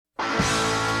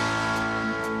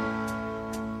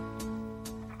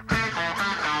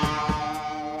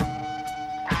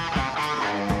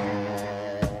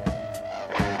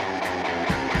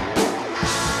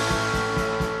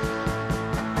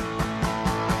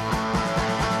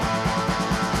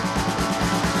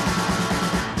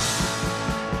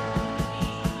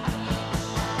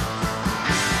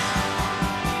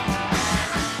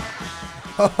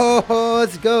Oh,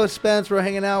 let's go, Spence. We're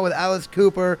hanging out with Alice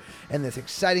Cooper and this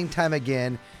exciting time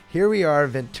again. Here we are,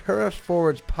 Ventura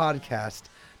Forward's podcast,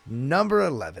 number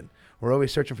 11. We're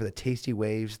always searching for the tasty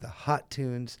waves, the hot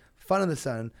tunes, fun in the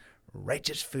sun,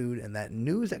 righteous food, and that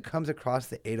news that comes across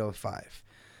the 805.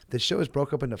 The show is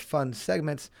broke up into fun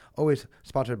segments, always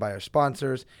sponsored by our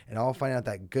sponsors, and I'll find out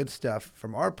that good stuff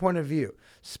from our point of view.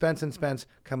 Spence and Spence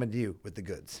coming to you with the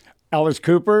goods. Alice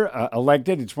Cooper,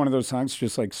 elected. It's one of those songs,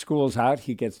 just like School's Out.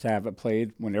 He gets to have it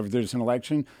played whenever there's an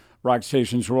election. Rock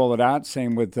stations roll it out.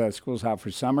 Same with School's Out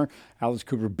for Summer. Alice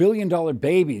Cooper, $1 Billion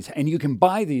Babies. And you can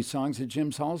buy these songs at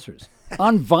Jim Salzer's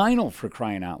on vinyl, for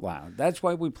crying out loud. That's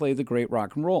why we play the great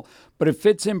rock and roll. But it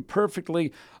fits in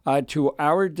perfectly to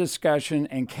our discussion.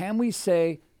 And can we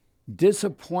say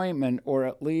disappointment, or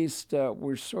at least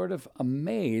we're sort of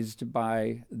amazed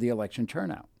by the election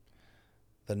turnout?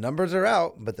 The numbers are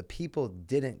out, but the people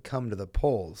didn't come to the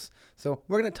polls. So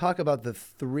we're going to talk about the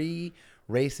three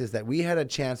races that we had a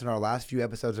chance in our last few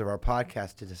episodes of our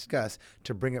podcast to discuss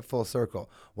to bring it full circle.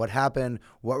 What happened,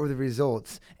 what were the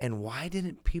results, and why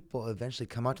didn't people eventually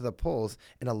come out to the polls?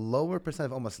 And a lower percent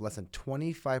of almost less than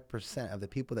 25% of the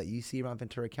people that you see around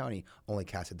Ventura County only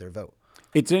casted their vote.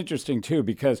 It's interesting, too,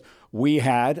 because we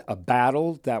had a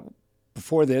battle that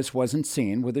before this wasn't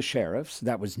seen with the sheriffs.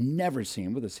 That was never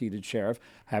seen with a seated sheriff,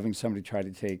 having somebody try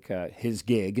to take his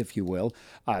gig, if you will.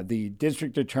 The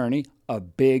district attorney, a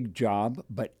big job,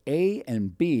 but A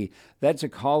and B, that's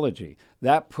ecology.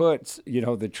 That puts,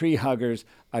 the tree huggers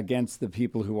against the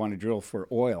people who want to drill for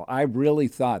oil. I really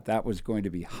thought that was going to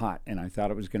be hot, and I thought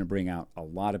it was going to bring out a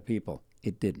lot of people.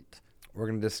 It didn't. We're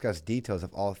going to discuss details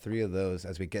of all three of those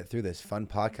as we get through this fun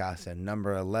podcast at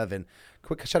number 11.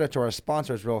 Quick shout out to our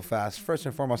sponsors real fast. First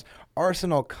and foremost,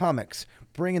 Arsenal Comics,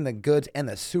 bringing the goods and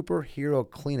the superhero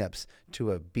cleanups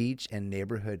to a beach and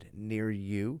neighborhood near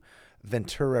you.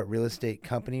 Ventura Real Estate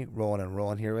Company,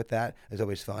 rolling here with that is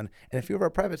always fun. And a few of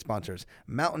our private sponsors,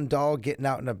 Mountain Doll, getting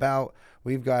out and about.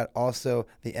 We've got also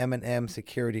the M&M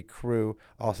Security Crew,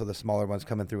 also the smaller ones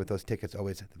coming through with those tickets,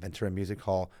 always at the Ventura Music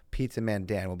Hall. Pizza Man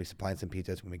Dan will be supplying some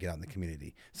pizzas when we get out in the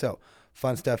community. So,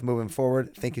 fun stuff moving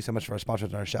forward. Thank you so much for our sponsors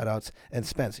and our shout-outs. And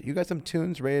Spence, you got some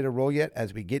tunes ready to roll yet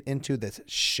as we get into this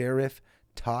sheriff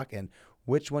talk, and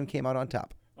which one came out on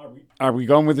top? Are we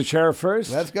going with the sheriff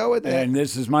first? Let's go with it. And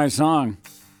this is my song.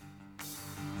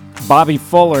 Bobby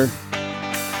Fuller.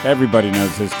 Everybody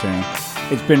knows this tune.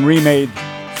 It's been remade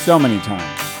so many times.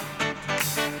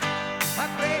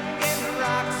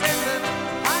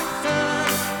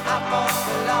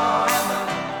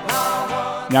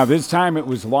 Now, this time it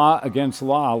was law against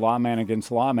law, lawman against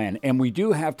lawman. And we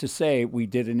do have to say we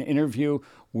did an interview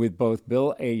with both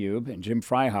Bill Ayub and Jim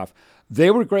Freihoff. They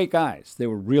were great guys. They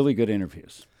were really good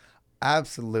interviews.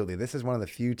 Absolutely. This is one of the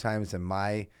few times in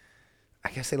my,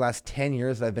 the last 10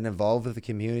 years that I've been involved with the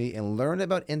community and learned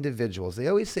about individuals. They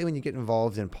always say when you get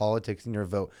involved in politics and your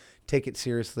vote, take it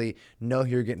seriously, know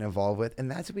who you're getting involved with.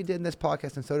 And that's what we did in this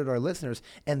podcast, and so did our listeners.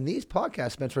 And these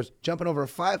podcasts, Spencer, jumping over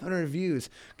 500 views,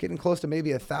 getting close to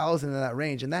maybe 1,000 in that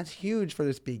range. And that's huge for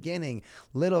this beginning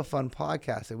little fun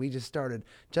podcast that we just started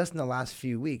just in the last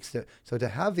few weeks. So to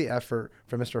have the effort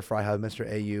from Mr. Freihoff, Mr.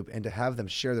 Ayub, and to have them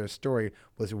share their story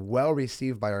was well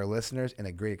received by our listeners and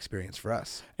a great experience for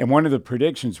us. And one of the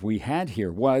predictions we had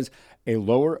here was a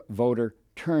lower voter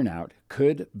turnout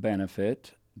could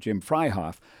benefit Jim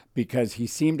Freihoff because he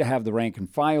seemed to have the rank and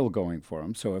file going for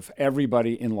him. So if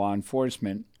everybody in law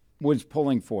enforcement was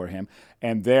pulling for him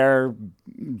and their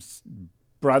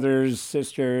brothers,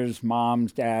 sisters,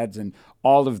 moms, dads, and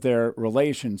all of their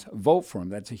relations vote for him,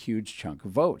 that's a huge chunk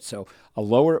of votes. So a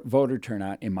lower voter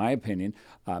turnout, in my opinion,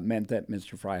 meant that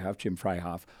Mr. Freihoff, Jim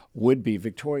Freihoff, would be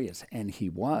victorious. And he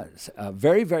was. A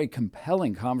very, very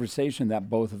compelling conversation that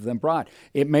both of them brought.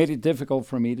 It made it difficult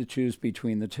for me to choose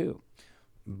between the two.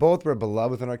 Both were beloved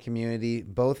within our community.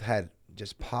 Both had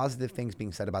just positive things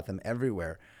being said about them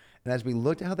everywhere. And as we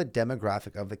looked at how the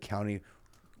demographic of the county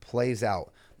plays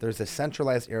out, there's a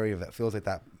centralized area that feels like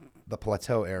that, the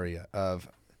plateau area of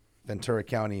Ventura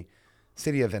County,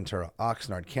 City of Ventura,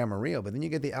 Oxnard, Camarillo, but then you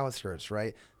get the outskirts,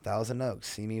 right? Thousand Oaks,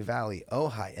 Simi Valley,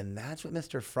 Ojai, and that's what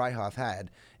Mr. Freihoff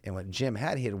had and what Jim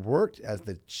had. He had worked as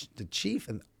the chief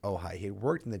in Ojai. He had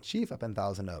worked in the chief up in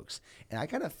Thousand Oaks. And I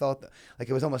kind of felt like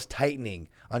it was almost tightening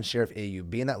on Sheriff Ayub.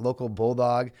 Being that local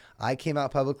bulldog, I came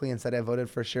out publicly and said I voted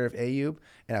for Sheriff Ayub,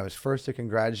 and I was first to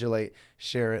congratulate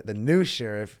the new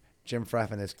sheriff, Jim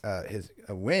Freihoff, and his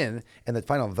win. And the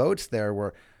final votes there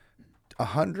were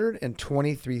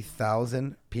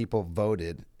 123,000 people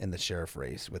voted in the sheriff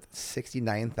race, with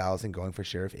 69,000 going for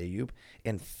Sheriff Ayub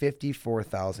and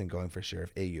 54,000 going for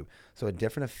Sheriff Ayub. So a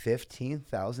difference of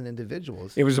 15,000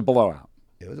 individuals. It was a blowout.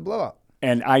 It was a blowout.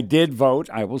 And I did vote.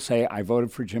 I will say I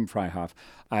voted for Jim Freihoff.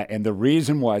 And the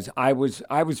reason was I was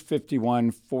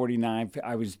 51-49.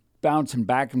 I was bouncing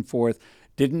back and forth,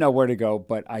 didn't know where to go,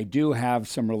 but I do have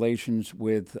some relations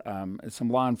with some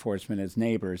law enforcement as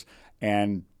neighbors.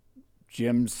 And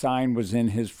Jim's sign was in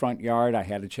his front yard. I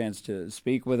had a chance to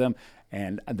speak with him,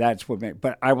 and that's what made.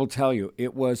 But I will tell you,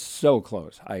 it was so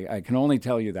close. I can only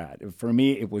tell you that. For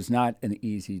me, it was not an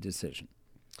easy decision.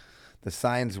 The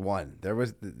signs won. There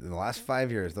was, in the last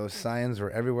 5 years, those signs were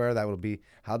everywhere. That will be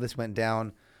how this went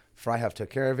down. Freihoff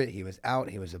took care of it. He was out.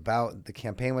 He was about. The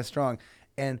campaign was strong.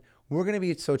 And we're going to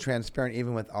be so transparent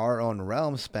even with our own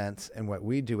realm, Spence, and what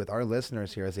we do with our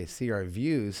listeners here as they see our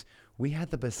views. We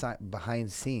had the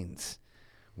behind scenes.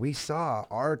 We saw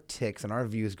our ticks and our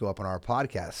views go up on our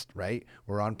podcast, right?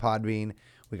 We're on Podbean.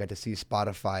 We got to see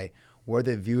Spotify, where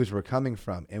the views were coming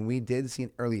from. And we did see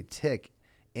an early tick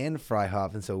in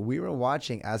Freihoff. And so we were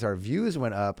watching as our views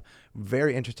went up,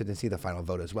 very interested to see the final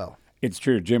vote as well. It's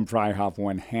true. Jim Freihoff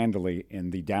won handily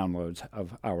in the downloads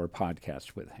of our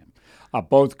podcast with him.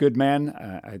 Both good men.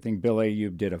 I think Bill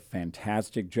Ayub did a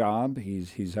fantastic job.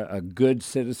 He's a good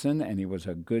citizen, and he was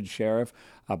a good sheriff.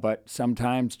 But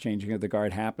sometimes changing of the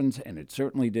guard happens, and it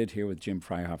certainly did here with Jim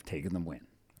Freihoff taking the win.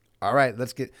 All right,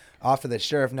 let's get off of the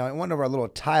sheriff now. One of our little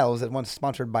tiles that one's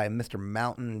sponsored by Mr.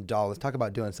 Mountain Doll. Let's talk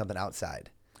about doing something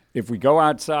outside. If we go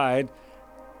outside,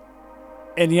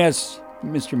 and yes,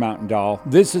 Mr. Mountain Doll,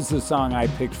 this is the song I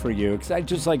picked for you because I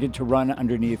just like it to run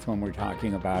underneath when we're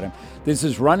talking about him. This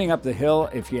is Running Up the Hill.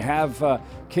 If you have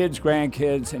kids,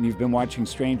 grandkids, and you've been watching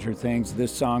Stranger Things,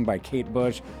 this song by Kate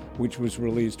Bush, which was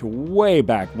released way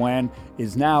back when,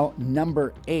 is now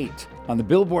number 8 on the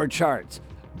Billboard charts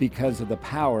because of the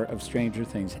power of Stranger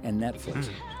Things and Netflix.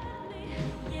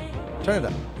 Turn it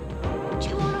up.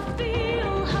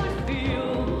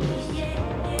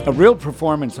 A real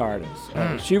performance artist.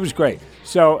 She was great.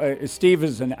 So Steve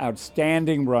is an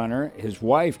outstanding runner. His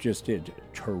wife just did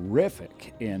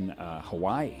terrific in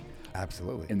Hawaii.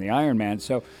 Absolutely. In the Ironman.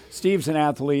 So Steve's an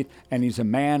athlete, and he's a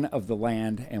man of the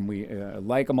land, and we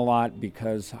like him a lot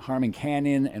because Harmon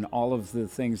Canyon and all of the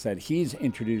things that he's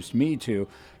introduced me to,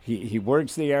 he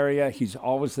works the area. He's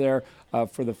always there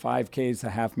for the 5Ks, the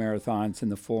half marathons, and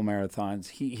the full marathons.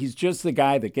 He's just the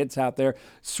guy that gets out there,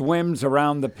 swims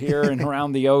around the pier and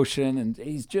around the ocean, and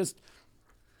he's just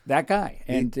that guy.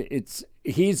 And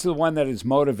he's the one that has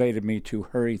motivated me to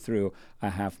hurry through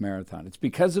a half marathon. It's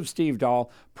because of Steve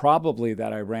Dahl, probably,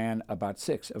 that I ran about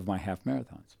 6 of my half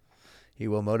marathons. He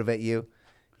will motivate you.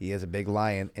 He is a big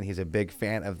lion, and he's a big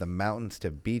fan of the Mountains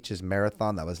to Beaches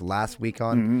Marathon that was last week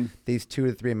on. Mm-hmm. These 2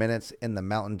 to 3 minutes in the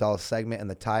Mountain Doll segment and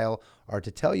the tile are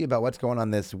to tell you about what's going on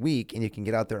this week, and you can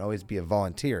get out there and always be a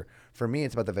volunteer. For me,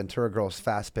 it's about the Ventura Girls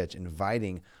Fast Pitch,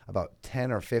 inviting about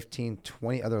 10 or 15,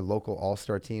 20 other local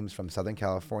all-star teams from Southern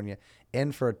California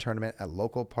in for a tournament at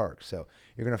local parks. So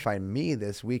you're going to find me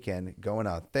this weekend going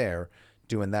out there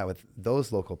doing that with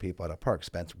those local people at a park.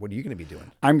 Spence, what are you going to be doing?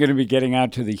 I'm going to be getting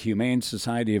out to the Humane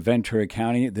Society of Ventura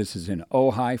County. This is in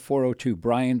Ojai, 402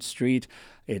 Bryant Street.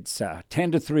 It's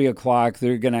 10 to 3 o'clock.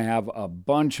 They're going to have a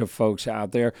bunch of folks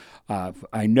out there.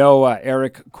 I know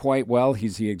Eric quite well.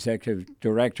 He's the executive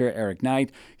director, Eric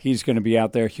Knight. He's going to be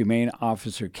out there. Humane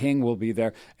Officer King will be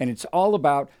there. And it's all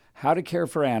about how to care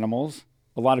for animals.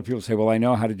 A lot of people say, well, I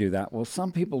know how to do that. Well,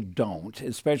 some people don't,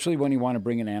 especially when you want to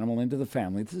bring an animal into the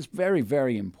family. This is very,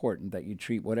 very important that you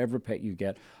treat whatever pet you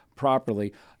get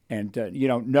properly. And,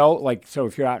 so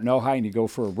if you're out in Ojai and you go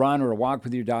for a run or a walk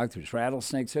with your dog, there's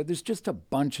rattlesnakes there. There's just a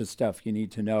bunch of stuff you need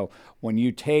to know when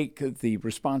you take the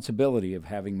responsibility of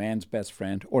having man's best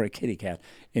friend or a kitty cat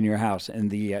in your house. And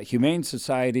the Humane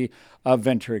Society of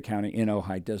Ventura County in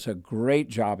Ojai does a great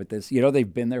job at this.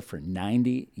 They've been there for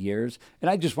 90 years. And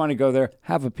I just want to go there,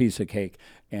 have a piece of cake,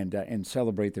 and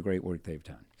celebrate the great work they've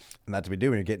done. And that's what we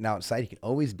do. When you're getting outside, you can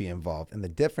always be involved. And the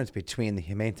difference between the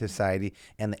Humane Society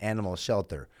and the Animal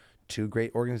Shelter, 2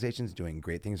 great organizations doing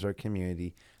great things for our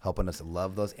community, helping us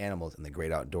love those animals in the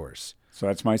great outdoors. So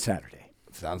that's my Saturday.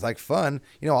 Sounds like fun.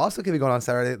 Also could be going on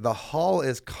Saturday. The Hall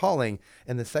is calling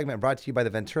in the segment brought to you by the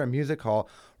Ventura Music Hall.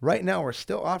 Right now, we're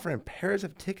still offering pairs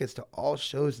of tickets to all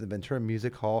shows at the Ventura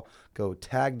Music Hall. Go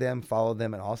tag them, follow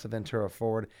them, and also Ventura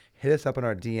Forward. Hit us up in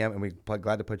our DM, and we're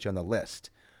glad to put you on the list.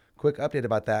 Quick update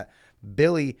about that.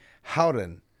 Billy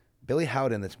Howden,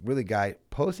 this really guy,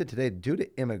 posted today due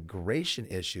to immigration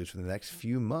issues for the next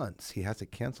few months, he has to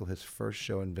cancel his first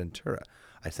show in Ventura.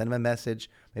 I sent him a message.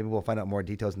 Maybe we'll find out more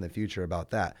details in the future about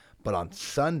that. But on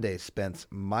Sunday, Spence,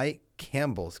 Mike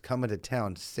Campbell's coming to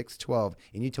town, 612.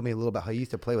 And you told me a little about how you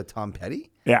used to play with Tom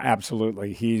Petty? Yeah,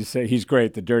 absolutely. He's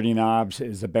great. The Dirty Knobs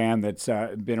is a band that's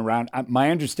been around.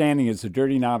 My understanding is the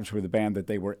Dirty Knobs were the band that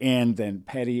they were in. Then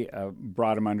Petty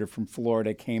brought them under from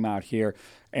Florida, came out here,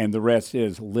 and the rest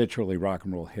is literally rock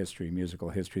and roll history, musical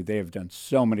history. They have done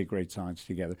so many great songs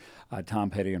together. Tom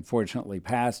Petty unfortunately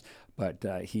passed, but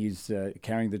he's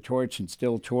carrying the torch and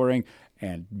still touring,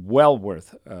 and well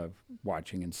worth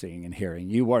watching and seeing and hearing.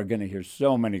 You are going to hear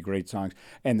so many great songs.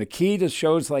 And the key to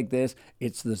shows like this,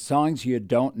 it's the songs you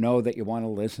don't know that you want to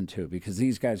listen to, because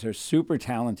these guys are super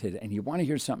talented and you want to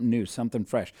hear something new, something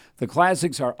fresh. The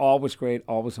classics are always great,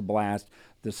 always a blast,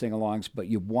 the sing-alongs, but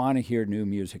you want to hear new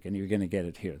music, and you're going to get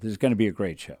it here. This is going to be a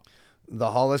great show.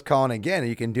 The hall is calling again.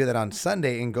 You can do that on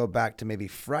Sunday and go back to maybe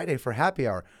Friday for happy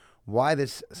hour. Why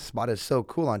this spot is so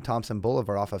cool on Thompson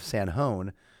Boulevard off of San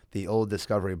Jose, the old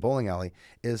Discovery Bowling Alley,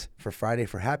 is for Friday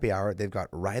for happy hour. They've got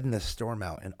Riding the Storm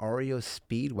out, an REO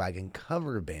Speedwagon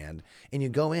cover band, and you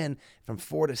go in from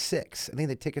 4 to 6. I think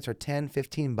the tickets are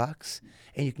 $10-15,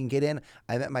 and you can get in.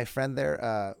 I met my friend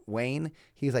there, Wayne.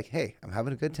 He's like, hey, I'm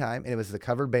having a good time, and it was the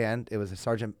cover band. It was a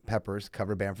Sgt. Pepper's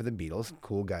cover band for the Beatles.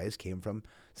 Cool guys, came from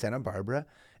Santa Barbara,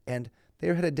 and they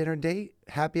had a dinner date,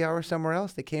 happy hour somewhere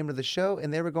else. They came to the show,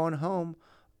 and they were going home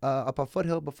up a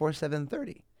foothill before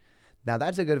 7:30. Now,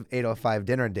 that's a good 8:05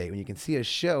 dinner date when you can see a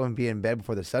show and be in bed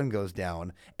before the sun goes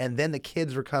down. And then the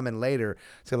kids were coming later.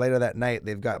 So later that night,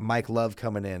 they've got Mike Love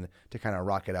coming in to kind of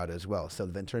rock it out as well. So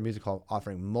the Ventura Music Hall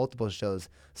offering multiple shows,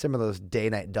 similar to those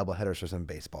day-night doubleheaders for some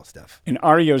baseball stuff. In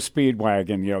REO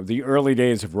Speedwagon, the early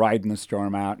days of Riding the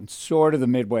Storm out, and sort of the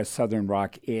Midwest Southern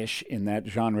rock-ish in that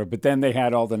genre. But then they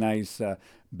had all the nice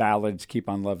ballads, Keep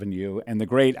on Loving You, and the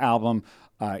great album,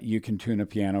 You Can Tune a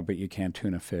Piano, but You Can't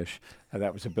Tune a Fish.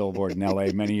 That was a billboard in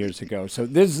L.A. many years ago. So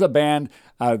this is a band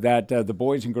that the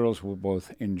boys and girls will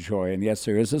both enjoy. And yes,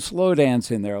 there is a slow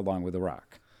dance in there along with the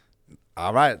rock.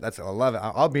 All right. I love it.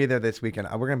 I'll be there this weekend.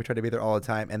 We're going to try to be there all the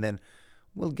time. And then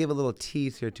we'll give a little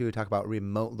tease here, too, talk about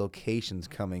remote locations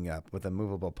coming up with a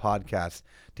movable podcast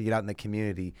to get out in the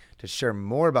community to share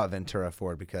more about Ventura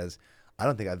Forward, because I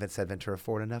don't think I've said Ventura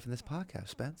Forward enough in this podcast,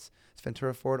 Spence. It's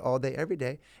Ventura Forward all day, every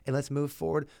day. And let's move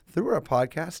forward through our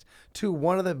podcast to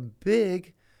one of the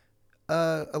big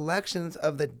elections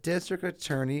of the district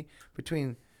attorney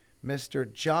between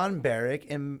Mr. John Barrick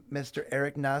and Mr.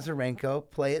 Eric Nazarenko.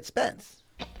 Play it, Spence.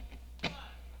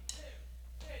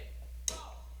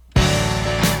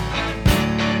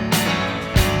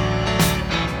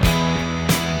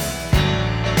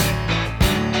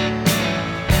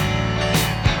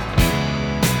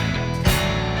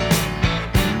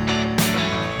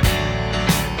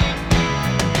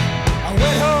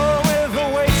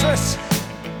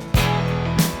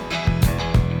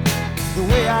 The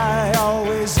way I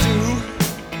always do.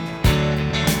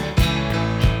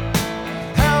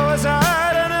 How was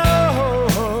I to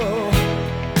know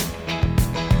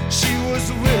she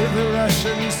was with the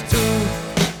Russians too?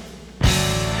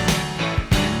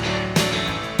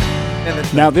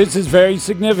 Now, this is very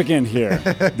significant here.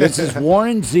 This is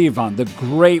Warren Zevon, the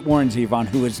great Warren Zevon,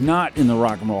 who is not in the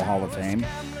Rock and Roll Hall of Fame.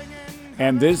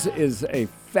 And this is a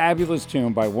fabulous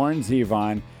tune by Warren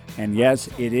Zevon. And yes,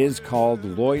 it is called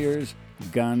Lawyers,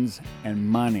 Guns, and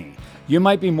Money. You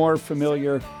might be more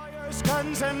familiar.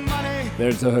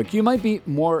 There's the hook. You might be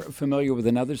more familiar with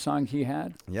another song he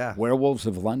had. Yeah. Werewolves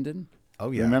of London. Oh,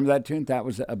 yeah. Remember that tune? That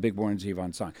was a big Warren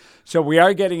Zevon song. So we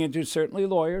are getting into certainly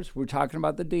lawyers. We're talking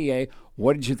about the DA.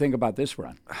 What did you think about this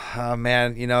run? Oh,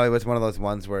 man, it was one of those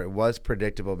ones where it was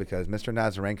predictable, because Mr.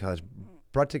 Nazarenko has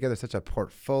brought together such a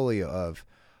portfolio of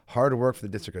hard work for the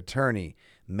district attorney,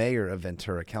 mayor of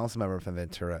Ventura, council member from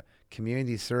Ventura,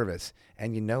 community service.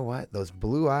 And you know what? Those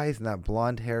blue eyes and that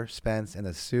blonde hair, Spence, and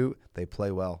the suit, they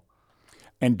play well.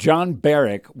 And John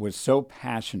Barrick was so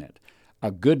passionate,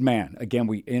 a good man. Again,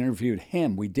 we interviewed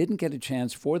him. We didn't get a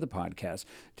chance for the podcast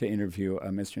to interview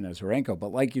Mr. Nazarenko.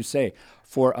 But like you say,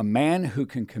 for a man who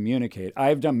can communicate,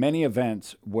 I've done many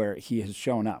events where he has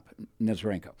shown up,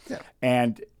 Nazarenko. Yeah.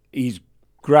 And he's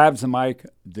grabs the mic,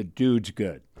 the dude's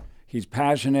good. He's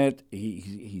passionate.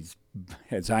 He's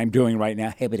as I'm doing right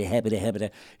now,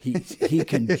 hebida. He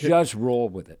can just roll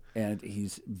with it, and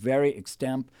he's very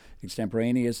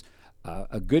extemporaneous,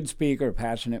 a good speaker, a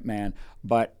passionate man.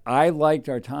 But I liked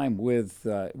our time with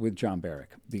John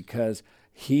Barrick because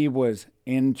he was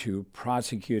into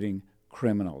prosecuting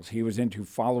criminals. He was into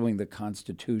following the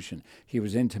Constitution. He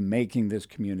was into making this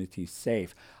community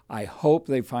safe. I hope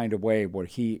they find a way where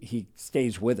he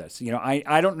stays with us.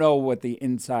 I don't know what the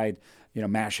inside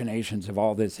machinations of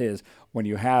all this is when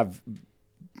you have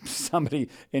somebody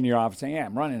in your office saying, "Yeah,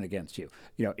 I'm running against you."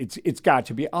 It's got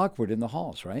to be awkward in the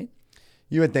halls, right?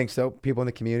 You would think so. People in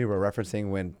the community were referencing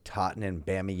when Totten and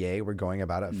Bamier were going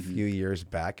about it a few years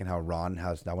back, and how Ron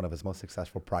has now one of his most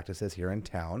successful practices here in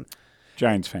town.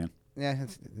 Giants fan. Yeah,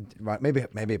 maybe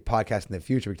a podcast in the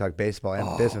future we can talk baseball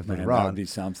and business with Man, Ron. that would be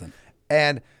something.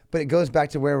 But it goes back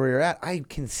to where we're at. I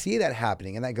can see that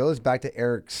happening, and that goes back to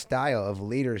Eric's style of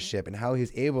leadership and how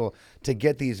he's able to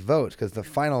get these votes, because the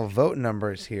final vote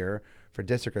numbers here for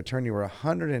district attorney were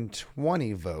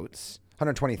 120 votes,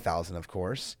 120,000, of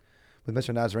course, with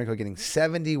Mr. Nazarenko getting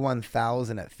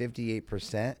 71,000 at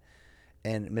 58%,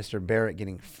 and Mr. Barrett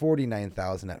getting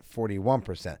 49,000 at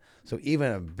 41%. So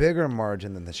even a bigger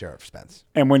margin than the sheriff, Spence.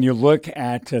 And when you look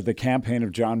at the campaign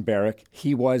of John Barrick,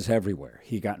 he was everywhere.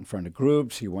 He got in front of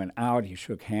groups. He went out. He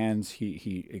shook hands.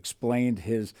 He explained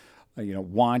his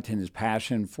want and his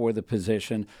passion for the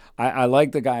position. I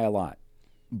like the guy a lot.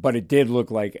 But it did look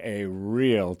like a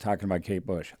real, talking about Kate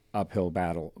Bush, uphill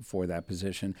battle for that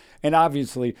position. And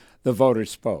obviously, the voters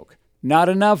spoke. Not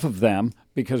enough of them,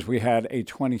 because we had a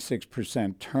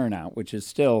 26% turnout, which is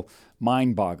still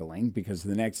mind-boggling, because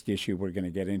the next issue we're going to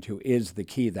get into is the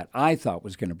key that I thought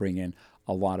was going to bring in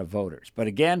a lot of voters. But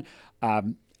again,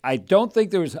 I don't think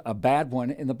there was a bad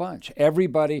one in the bunch.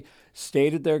 Everybody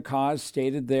stated their cause,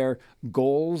 stated their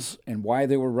goals, and why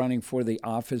they were running for the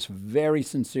office very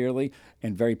sincerely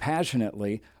and very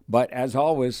passionately. But as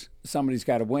always, somebody's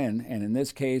got to win. And in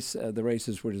this case, the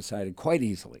races were decided quite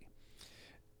easily.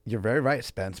 You're very right,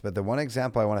 Spence. But the one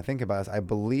example I want to think about is I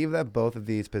believe that both of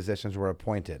these positions were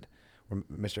appointed.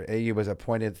 Mr. Ayu was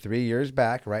appointed 3 years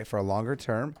back, right, for a longer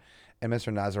term. And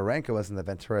Mr. Nazarenko was in the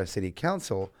Ventura City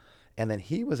Council. And then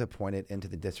he was appointed into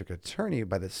the district attorney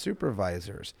by the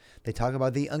supervisors. They talk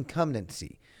about the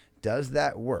incumbency. Does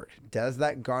that work? Does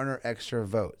that garner extra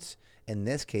votes? In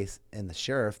this case, in the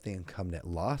sheriff, the incumbent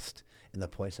lost. In the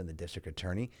points in the district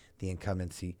attorney, the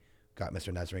incumbency got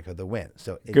Mr. Nazarenko the win.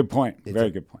 So good point.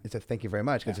 Very good point. Thank you very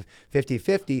much. Because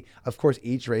 50-50, of course,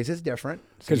 each race is different.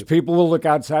 Because people will look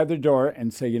outside their door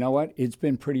and say, you know what, it's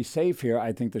been pretty safe here.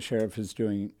 I think the sheriff is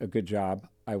doing a good job.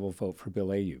 I will vote for Bill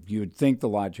Ayu. You would think the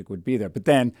logic would be there. But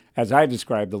then, as I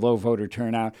described, the low voter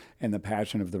turnout and the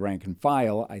passion of the rank and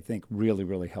file, I think really,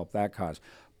 really helped that cause.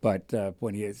 But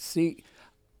when you see,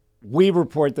 we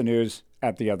report the news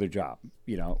at the other job,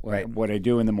 right. What I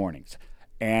do in the mornings.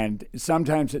 And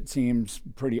sometimes it seems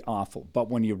pretty awful. But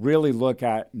when you really look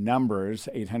at numbers,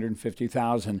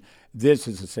 850,000, this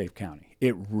is a safe county.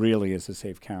 It really is a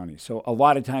safe county. So a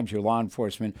lot of times your law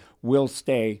enforcement will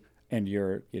stay, and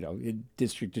your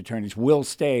district attorneys will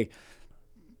stay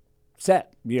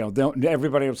set.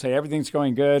 Everybody will say, everything's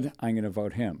going good, I'm going to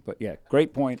vote him. But yeah,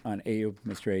 great point on Mr.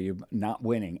 Ayu not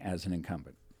winning as an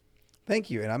incumbent. Thank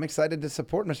you. And I'm excited to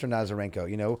support Mr.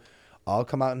 Nazarenko. I'll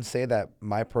come out and say that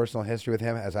my personal history with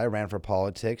him as I ran for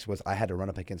politics was I had to run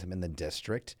up against him in the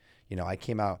district. I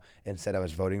came out and said I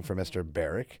was voting for Mr.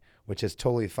 Barrick, which is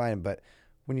totally fine. But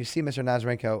when you see Mr.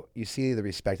 Nazarenko, you see the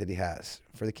respect that he has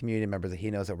for the community members that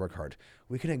he knows that work hard.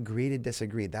 We can agree to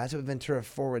disagree. That's what Ventura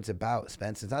Forward's about,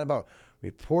 Spence. It's not about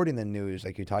reporting the news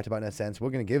like you talked about in a sense. We're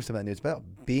going to give some of that news, but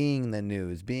about being the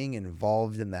news, being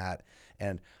involved in that.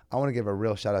 And I want to give a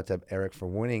real shout out to Eric for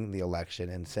winning the election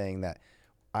and saying that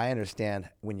I understand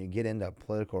when you get into a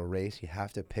political race, you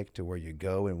have to pick to where you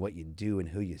go and what you do and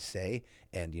who you say.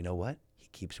 And you know what? He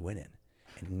keeps winning.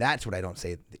 And that's what I don't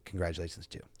say congratulations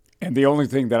to. And the only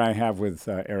thing that I have with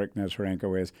Eric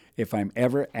Nazarenko is if I'm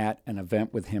ever at an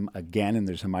event with him again and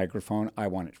there's a microphone, I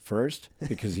want it first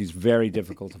because he's very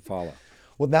difficult to follow.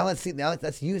 Well, now let's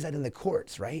use that in the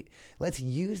courts, right? Let's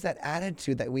use that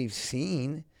attitude that we've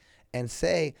seen and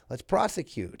say, let's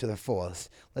prosecute to the fullest.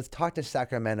 Let's talk to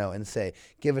Sacramento and say,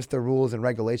 give us the rules and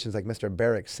regulations like Mr.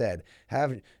 Barrick said.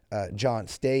 Have John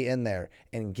stay in there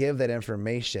and give that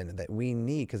information that we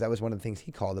need, because that was one of the things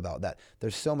he called about, that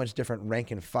there's so much different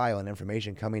rank and file and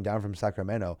information coming down from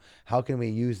Sacramento. How can we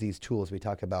use these tools? We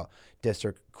talk about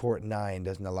District Court 9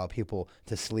 doesn't allow people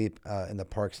to sleep in the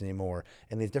parks anymore,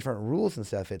 and these different rules and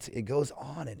stuff. It goes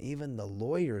on, and even the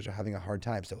lawyers are having a hard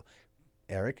time. So,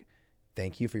 Eric,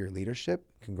 thank you for your leadership.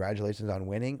 Congratulations on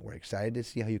winning. We're excited to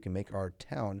see how you can make our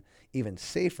town even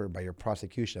safer by your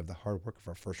prosecution of the hard work of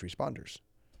our first responders.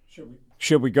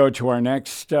 Should we go to our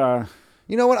next? You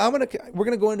know what? We're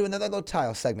gonna go into another little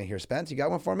tile segment here, Spence. You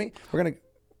got one for me? What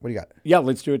do you got? Yeah,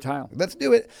 let's do a tile. Let's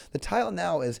do it. The tile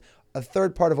now is a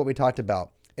third part of what we talked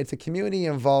about. It's a community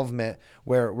involvement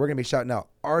where we're gonna be shouting out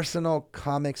Arsenal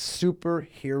Comics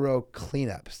superhero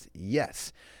cleanups.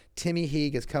 Yes. Timmy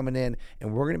Heeg is coming in,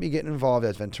 and we're going to be getting involved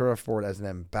as Ventura Forward as an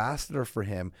ambassador for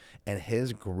him and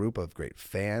his group of great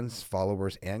fans,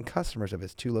 followers, and customers of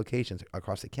his 2 locations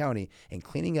across the county in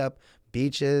cleaning up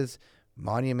beaches,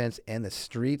 monuments, and the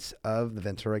streets of the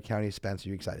Ventura County. Spence, are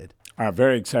you excited?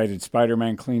 Very excited.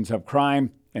 Spider-Man cleans up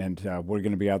crime, and we're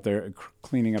going to be out there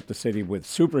cleaning up the city with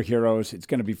superheroes. It's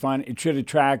going to be fun. It should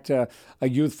attract a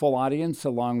youthful audience,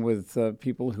 along with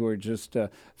people who are just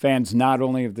fans not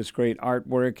only of this great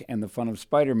artwork and the fun of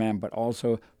Spider-Man, but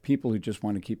also people who just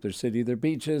want to keep their city, their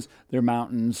beaches, their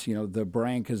mountains, their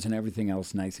barrancas and everything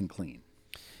else nice and clean.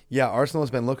 Yeah, Arsenal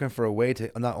has been looking for a way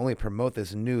to not only promote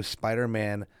this new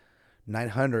Spider-Man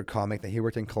 900 comic that he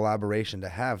worked in collaboration to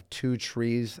have 2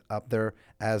 trees up there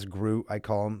as Groot, I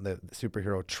call him the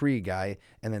superhero tree guy,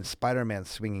 and then Spider-Man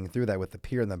swinging through that with the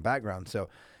pier in the background. So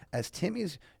as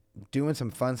Timmy's doing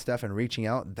some fun stuff and reaching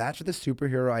out, that's where the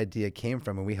superhero idea came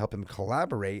from, and we help him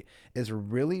collaborate, is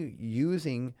really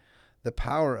using the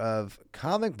power of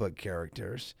comic book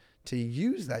characters to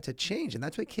use that to change. And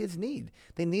that's what kids need.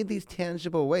 They need these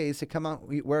tangible ways to come out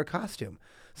and wear a costume.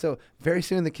 So very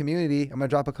soon in the community, I'm going to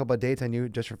drop a couple of dates on you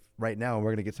just right now, and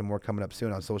we're going to get some more coming up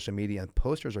soon on social media, and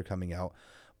posters are coming out.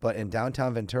 But in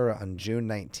downtown Ventura on June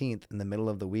 19th, in the middle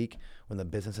of the week, when the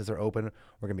businesses are open,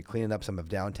 we're going to be cleaning up some of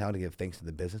downtown to give thanks to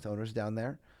the business owners down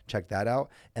there. Check that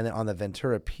out. And then on the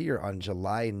Ventura Pier on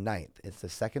July 9th, it's the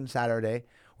second Saturday.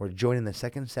 We're joining the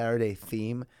second Saturday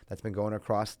theme that's been going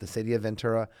across the city of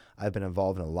Ventura. I've been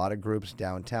involved in a lot of groups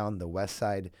downtown, the West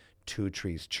Side 2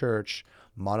 Trees Church,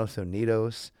 Manos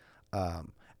Unidos,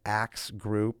 Axe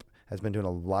Group has been doing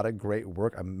a lot of great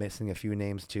work. I'm missing a few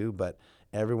names too, but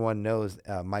everyone knows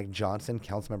Mike Johnson,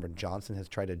 Councilmember Johnson, has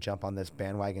tried to jump on this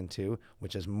bandwagon too,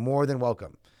 which is more than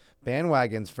welcome.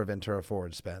 Bandwagons for Ventura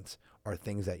Forward, Spence, are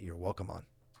things that you're welcome on.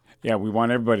 Yeah, we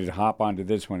want everybody to hop onto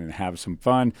this one and have some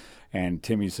fun. And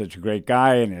Timmy's such a great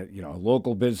guy, and a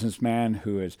local businessman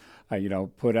who has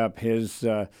put up his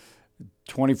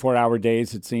 24-hour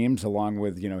days, it seems, along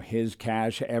with, his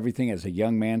cash, everything. As a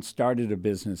young man, started a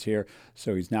business here.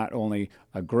 So he's not only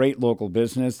a great local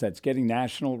business that's getting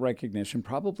national recognition,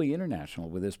 probably international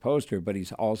with his poster, but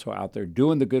he's also out there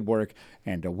doing the good work.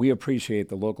 And we appreciate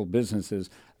the local businesses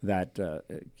that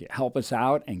help us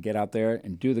out and get out there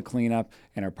and do the cleanup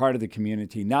and are part of the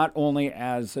community, not only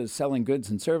as selling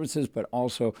goods and services, but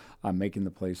also making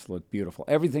the place look beautiful.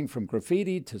 Everything from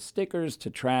graffiti to stickers to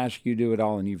trash, you do it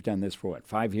all, and you've done this for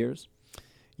 5 years?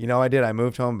 I did. I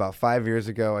moved home about 5 years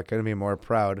ago. I couldn't be more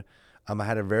proud. I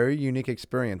had a very unique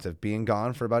experience of being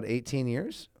gone for about 18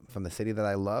 years from the city that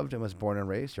I loved and was born and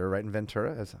raised. You're right in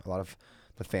Ventura, as a lot of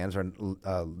the fans are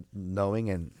knowing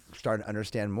and starting to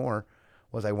understand more,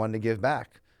 was I wanted to give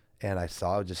back. And I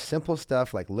saw just simple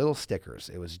stuff like little stickers.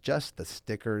 It was just the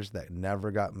stickers that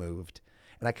never got moved.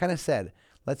 And I kind of said,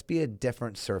 let's be a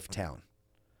different surf town.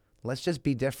 Let's just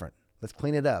be different. Let's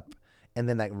clean it up. And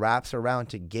then that wraps around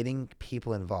to getting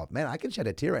people involved. Man, I can shed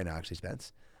a tear right now, actually,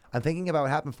 Spence. I'm thinking about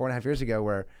what happened 4.5 years ago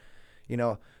where,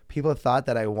 people thought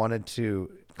that I wanted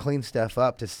to clean stuff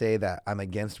up to say that I'm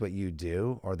against what you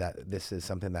do or that this is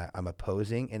something that I'm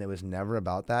opposing. And it was never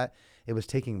about that. It was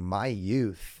taking my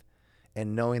youth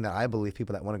and knowing that I believe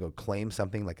people that want to go claim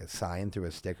something like a sign through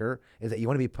a sticker is that you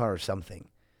want to be part of something,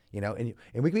 and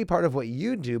we can be part of what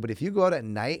you do. But if you go out at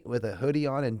night with a hoodie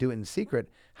on and do it in secret,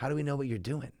 how do we know what you're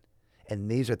doing? And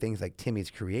these are things like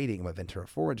Timmy's creating, what Ventura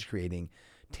Forward's creating,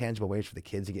 tangible ways for the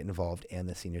kids to get involved and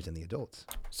the seniors and the adults.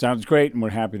 Sounds great, and we're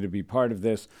happy to be part of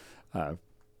this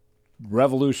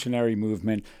revolutionary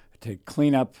movement to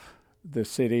clean up the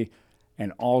city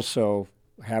and also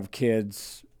have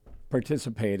kids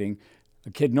participating. A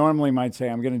kid normally might say,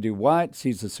 I'm going to do what?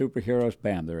 Sees the superheroes,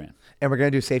 bam, they're in. And we're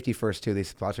going to do safety first, too. These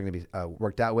spots are going to be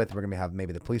worked out with. We're going to have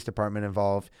maybe the police department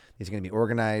involved. These are going to be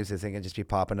organized. This ain't going to just be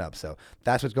popping up. So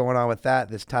that's what's going on with that.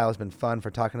 This tile has been fun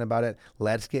for talking about it.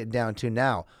 Let's get down to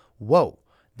now. Whoa,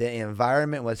 the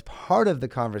environment was part of the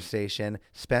conversation.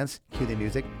 Spence, cue the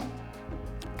music.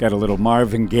 Got a little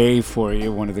Marvin Gaye for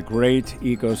you, one of the great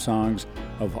eco songs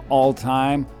of all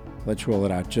time. Let's roll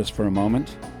it out just for a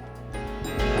moment.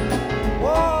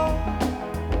 Whoa,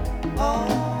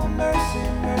 oh, mercy,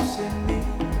 mercy me.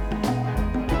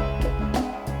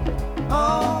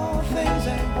 All things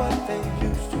ain't what they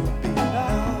used to be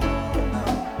now.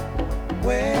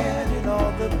 Where did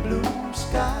all the blue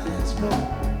skies go?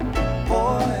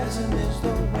 Poison is the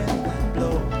wind that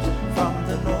blows from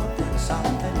the north and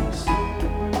south and east.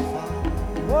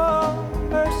 Whoa,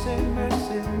 mercy,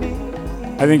 mercy me.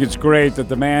 I think it's great that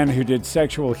the man who did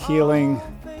Sexual Healing,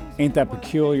 Ain't That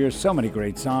Peculiar, so many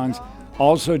great songs,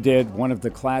 also did one of the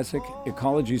classic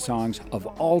ecology songs of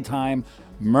all time,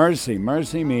 Mercy,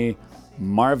 Mercy Me.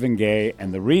 Marvin Gaye.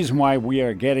 And the reason why we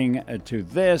are getting to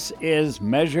this is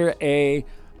Measure A,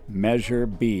 Measure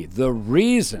B. The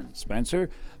reason, Spencer,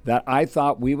 that I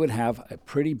thought we would have a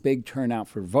pretty big turnout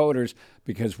for voters,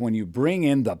 because when you bring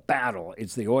in the battle,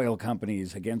 it's the oil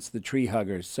companies against the tree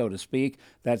huggers, so to speak.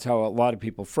 That's how a lot of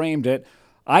people framed it.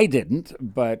 I didn't,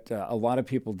 but a lot of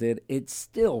people did. It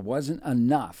still wasn't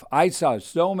enough. I saw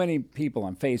so many people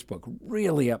on Facebook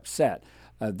really upset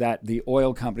that the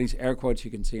oil companies, air quotes,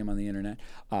 you can see them on the internet,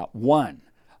 won.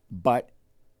 But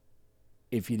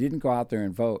if you didn't go out there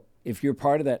and vote, if you're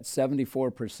part of that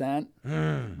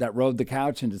 74% that rode the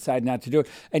couch and decided not to do it.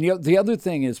 And the other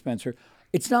thing is, Spencer,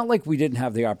 it's not like we didn't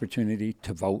have the opportunity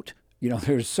to vote.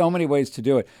 There's so many ways to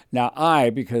do it. Now,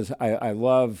 because I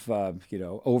love,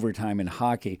 overtime in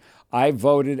hockey, I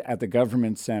voted at the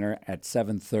government center at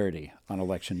 7:30 on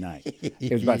election night.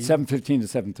 It was about 7:15 to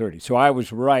 7:30. So I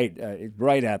was right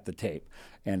at the tape.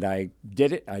 And I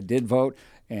did it. I did vote.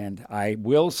 And I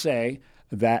will say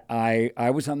that I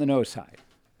was on the no side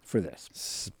for this.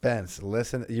 Spence,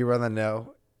 listen, you were on the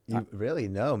no. You really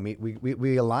no.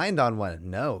 We aligned on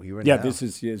one. No, you were yeah, no. This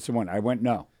is the one. I went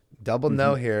no. Double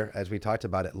no here, as we talked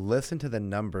about it. Listen to the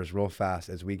numbers real fast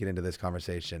as we get into this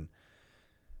conversation.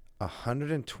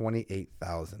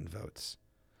 128,000 votes.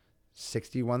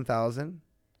 61,000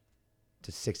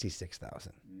 to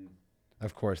 66,000.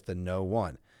 Of course, the no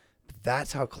won.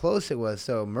 That's how close it was.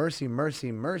 So mercy,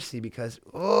 mercy, mercy, because,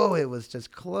 it was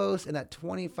just close. And at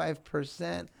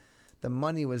 25%, the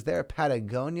money was there.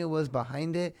 Patagonia was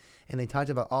behind it. And they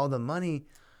talked about all the money.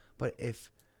 But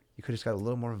if you could have just got a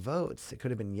little more votes, it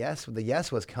could have been yes. The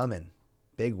yes was coming.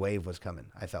 Big wave was coming,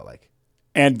 I felt like.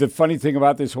 And the funny thing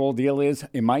about this whole deal is,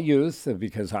 in my youth,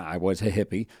 because I was a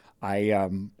hippie,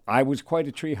 I was quite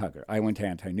a tree hugger. I went to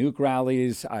anti-nuke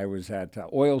rallies. I was at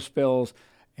oil spills.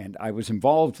 And I was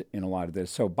involved in a lot of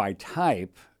this. So by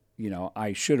type,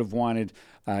 I should have wanted,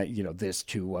 this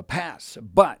to pass.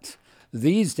 But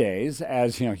these days,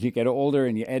 as you get older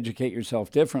and you educate yourself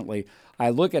differently, I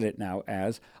look at it now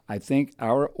as I think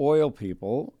our oil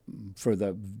people, for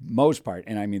the most part,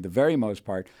 and I mean the very most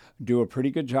part, do a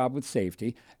pretty good job with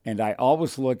safety. And I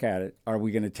always look at it, are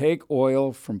we going to take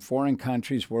oil from foreign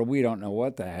countries where we don't know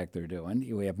what the heck they're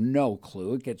doing? We have no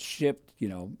clue. It gets shipped,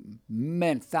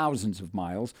 thousands of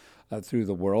miles through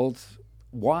the world.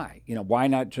 Why? Why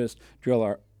not just drill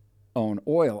our own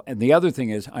oil? And the other thing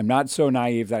is, I'm not so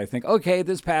naive that I think, okay,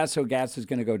 this passed, so gas is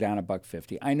going to go down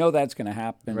 $1.50. I know that's going to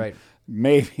happen. Right.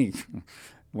 Maybe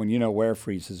when where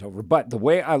freezes over. But the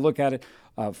way I look at it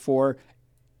for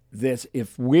this,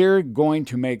 if we're going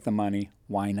to make the money,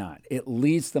 why not? At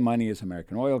least the money is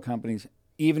American oil companies.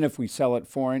 Even if we sell it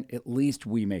foreign, at least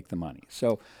we make the money.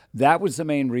 So that was the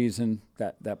main reason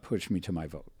that pushed me to my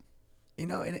vote.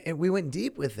 And we went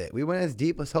deep with it. We went as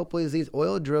deep as hopefully as these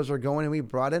oil drills were going, and we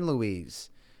brought in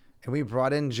Louise, and we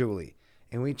brought in Julie,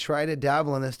 and we tried to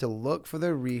dabble in this to look for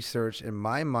the research. In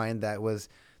my mind, that was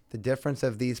the difference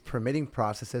of these permitting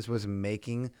processes was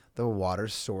making the water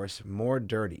source more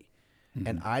dirty. Mm-hmm.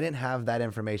 And I didn't have that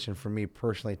information for me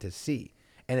personally to see.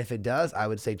 And if it does, I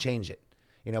would say change it.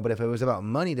 But if it was about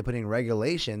money to put in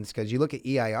regulations, because you look at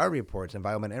EIR reports,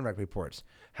 environment and rec reports,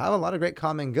 have a lot of great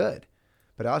common good.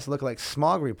 But I also look at like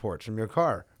smog reports from your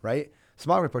car, right?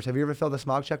 Smog reports. Have you ever filled a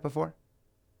smog check before?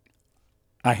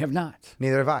 I have not.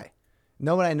 Neither have I.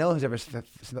 No one I know has ever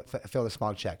filled a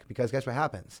smog check, because guess what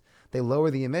happens? They lower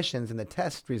the emissions and the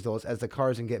test results as the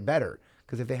cars can get better.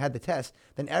 Because if they had the test,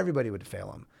 then everybody would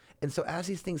fail them. And so as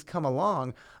these things come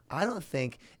along, I don't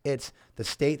think it's the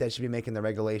state that should be making the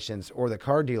regulations or the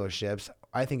car dealerships.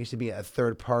 I think it should be a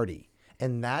third party.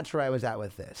 And that's where I was at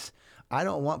with this. I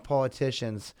don't want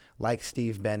politicians like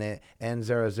Steve Bennett and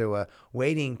Zarazua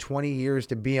waiting 20 years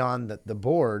to be on the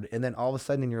board, and then all of a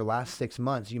sudden in your last 6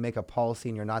 months, you make a policy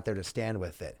and you're not there to stand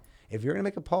with it. If you're going to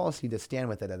make a policy to stand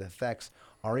with it that affects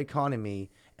our economy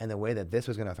and the way that this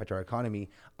was going to affect our economy,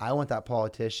 I want that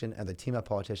politician and the team of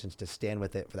politicians to stand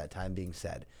with it for that time being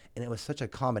said. And it was such a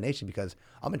combination, because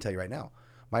I'm going to tell you right now,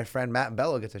 my friend Matt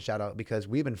Bello gets a shout out because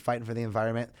we've been fighting for the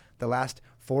environment the last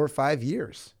 4 or 5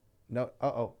 years.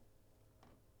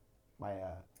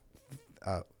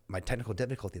 My technical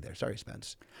difficulty there. Sorry,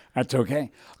 Spence. That's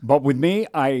okay. But with me,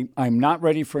 I'm not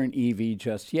ready for an EV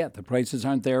just yet. The prices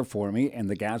aren't there for me, and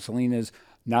the gasoline is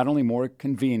not only more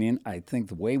convenient. I think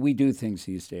the way we do things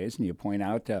these days, and you point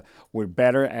out we're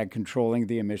better at controlling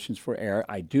the emissions for air.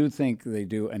 I do think they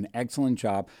do an excellent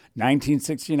job.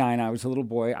 1969, I was a little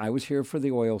boy. I was here for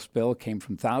the oil spill. Came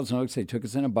from Thousand Oaks. They took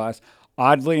us in a bus.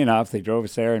 Oddly enough, they drove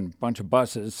us there in a bunch of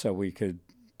buses so we could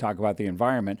talk about the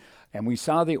environment. And we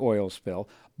saw the oil spill.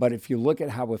 But if you look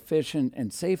at how efficient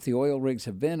and safe the oil rigs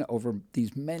have been over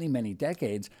these many, many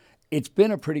decades, it's been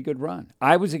a pretty good run.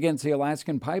 I was against the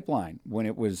Alaskan pipeline when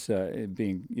it was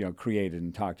being created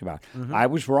and talked about. I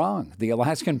was wrong. The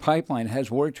Alaskan pipeline has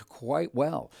worked quite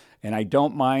well. And I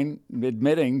don't mind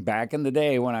admitting back in the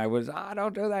day when I was,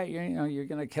 don't do that. You're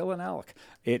going to kill an elk.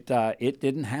 It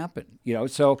didn't happen.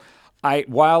 So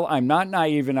while I'm not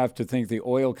naive enough to think the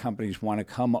oil companies want to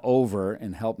come over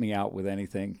and help me out with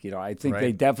anything, I think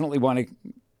they definitely want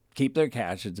to keep their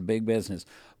cash. It's a big business.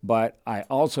 But I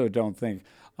also don't think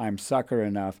I'm sucker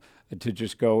enough to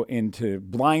just go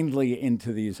blindly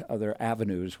into these other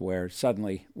avenues where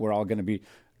suddenly we're all going to be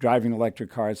driving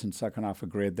electric cars and sucking off a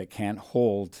grid that can't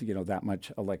hold, that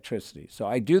much electricity. So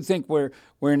I do think we're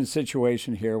in a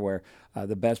situation here where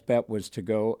the best bet was to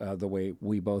go the way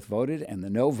we both voted, and the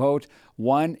no vote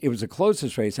won. It was the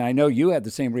closest race. And I know you had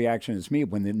the same reaction as me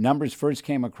when the numbers first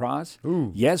came across.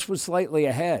 Ooh. Yes was slightly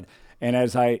ahead. And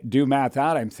as I do math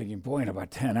out, I'm thinking, boy, in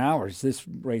about 10 hours, this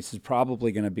race is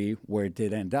probably going to be where it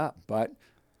did end up. But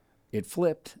it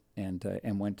flipped and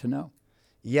went to no.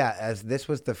 Yeah, as this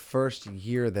was the first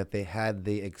year that they had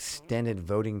the extended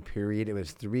voting period. It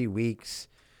was 3 weeks.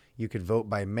 You could vote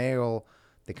by mail.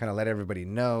 They kind of let everybody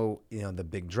know, the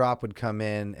big drop would come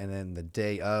in. And then the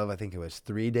day of, I think it was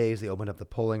 3 days, they opened up the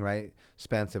polling, right,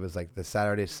 Spence? It was like the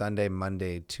Saturday, Sunday,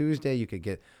 Monday, Tuesday. You could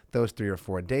get those 3 or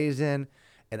 4 days in.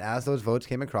 And as those votes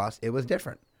came across, it was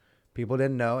different. People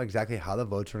didn't know exactly how the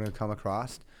votes were going to come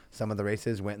across. Some of the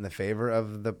races went in the favor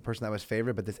of the person that was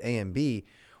favored, but this A and B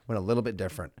went a little bit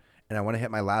different. And I want to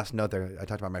hit my last note there. I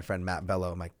talked about my friend Matt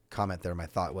Bello. My comment there, my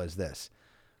thought was this.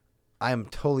 I am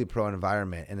totally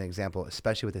pro-environment, an example,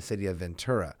 especially with the city of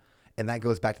Ventura. And that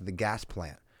goes back to the gas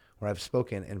plant, where I've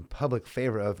spoken in public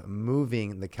favor of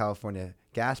moving the California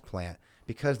gas plant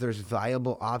because there's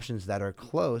viable options that are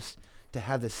close to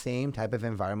have the same type of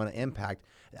environmental impact,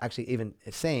 actually even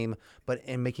same, but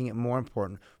in making it more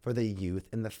important for the youth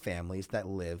and the families that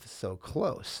live so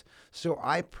close. So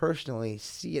I personally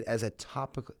see it as a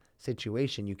topical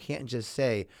situation. You can't just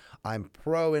say, I'm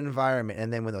pro-environment,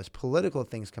 and then when those political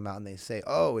things come out and they say,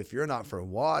 oh, if you're not for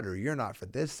water, you're not for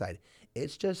this side.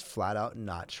 It's just flat out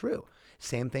not true.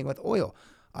 Same thing with oil.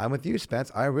 I'm with you, Spence.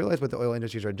 I realize what the oil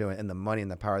industries are doing and the money and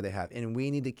the power they have, and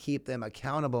we need to keep them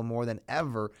accountable more than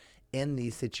ever in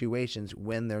these situations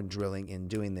when they're drilling and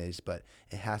doing this, but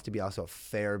it has to be also a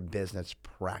fair business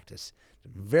practice.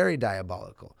 Very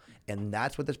diabolical. And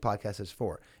that's what this podcast is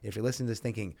for. If you're listening to this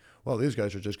thinking, well, these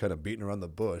guys are just kind of beating around the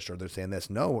bush or they're saying this.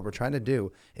 No, what we're trying to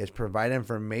do is provide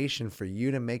information for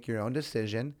you to make your own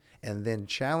decision and then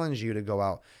challenge you to go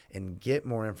out and get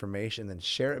more information and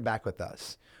share it back with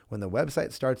us. When the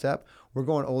website starts up, we're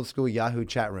going old school Yahoo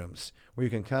chat rooms where you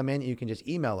can come in, you can just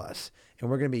email us, and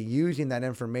we're going to be using that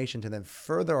information to then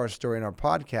further our story in our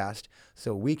podcast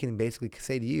so we can basically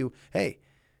say to you, hey,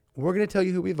 we're going to tell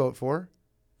you who we vote for.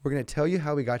 We're going to tell you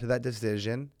how we got to that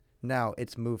decision. Now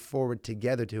it's move forward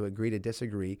together to agree to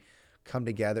disagree, come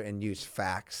together and use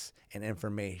facts and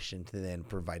information to then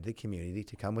provide the community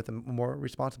to come with a more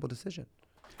responsible decision.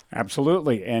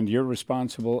 Absolutely. And your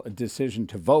responsible decision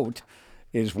to vote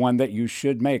is one that you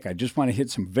should make. I just want to hit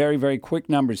some very, very quick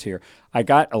numbers here. I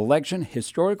got election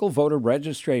historical voter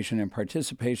registration and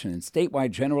participation in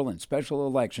statewide general and special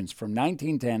elections from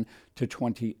 1910 to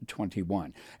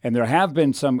 2021. And there have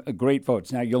been some great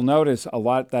votes. Now, you'll notice a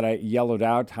lot that I yellowed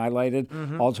out,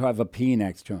 highlighted, also have a P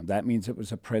next to them. That means it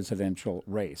was a presidential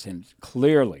race. And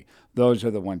clearly, those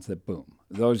are the ones that boom.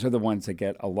 Those are the ones that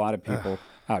get a lot of people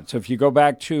out. So if you go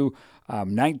back to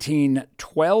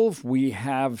 1912, we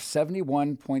have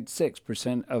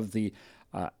 71.6% of the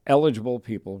eligible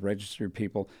people, registered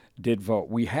people, did vote.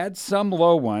 We had some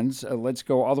low ones. Let's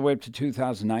go all the way up to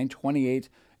 2009,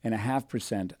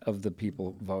 28.5% of the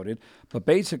people voted. But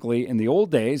basically, in the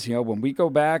old days, when we go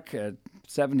back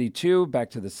 72, back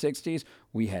to the 60s,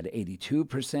 we had 82%,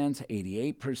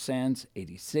 88%,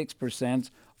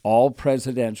 86%, all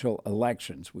presidential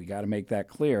elections. We got to make that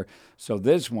clear. So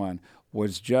this one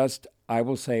was just, I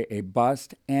will say, a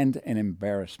bust and an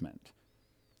embarrassment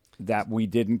that we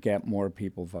didn't get more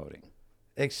people voting.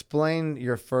 Explain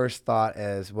your first thought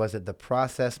as, was it the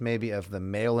process maybe of the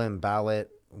mail-in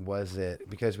ballot? Was it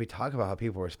because we talk about how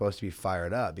people were supposed to be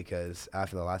fired up because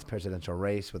after the last presidential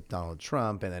race with Donald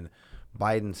Trump and then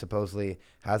Biden supposedly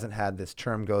hasn't had this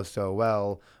term go so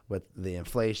well with the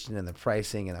inflation and the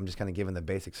pricing, and I'm just kind of giving the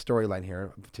basic storyline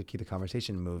here to keep the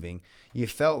conversation moving. You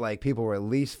felt like people were at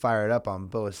least fired up on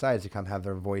both sides to come have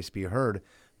their voice be heard.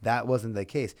 that wasn't the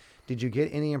case. Did you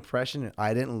get any impression?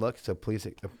 I didn't look, so please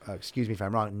excuse me if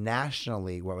I'm wrong.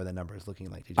 Nationally, what were the numbers looking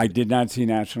like? I did not see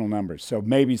national numbers. So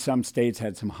maybe some states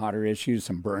had some hotter issues,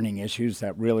 some burning issues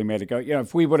that really made it go.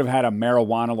 If we would have had a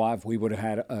marijuana law, if we would have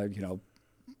had a,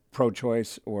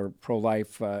 pro-choice or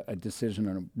pro-life a decision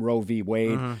on Roe v.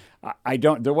 Wade.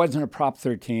 There wasn't a Prop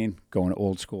 13, going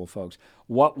old school, folks.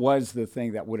 What was the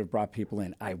thing that would have brought people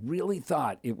in? I really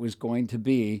thought it was going to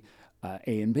be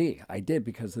A and B. I did,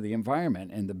 because of the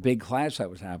environment and the big clash that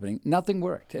was happening. Nothing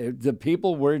worked. The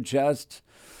people were just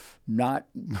not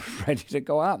ready to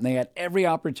go out. And they had every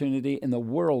opportunity in the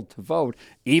world to vote,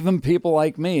 even people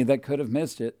like me that could have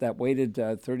missed it, that waited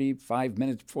 35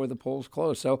 minutes before the polls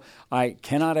closed. So I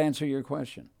cannot answer your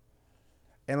question.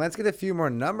 And let's get a few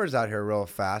more numbers out here real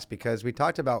fast, because we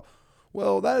talked about,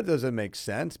 well, that doesn't make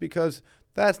sense because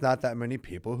that's not that many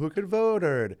people who could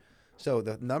vote. So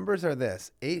the numbers are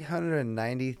this: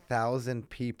 890,000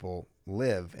 people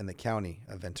live in the county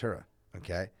of Ventura,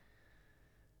 okay?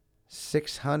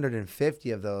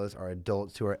 650 of those are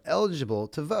adults who are eligible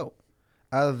to vote.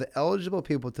 Out of the eligible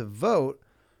people to vote,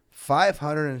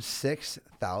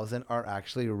 506,000 are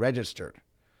actually registered.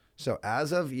 So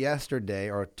as of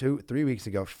yesterday, or 3 weeks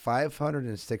ago,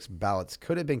 506 ballots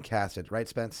could have been casted, right,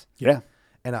 Spence? Yeah.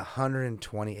 And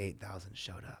 128,000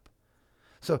 showed up.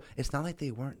 So it's not like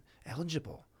they weren't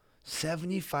eligible.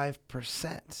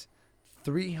 75%.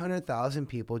 300,000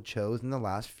 people chose in the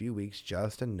last few weeks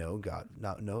just to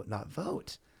not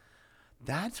vote.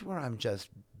 That's where I'm just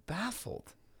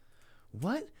baffled.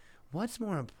 What's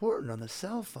more important on the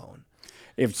cell phone?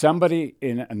 If somebody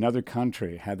in another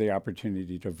country had the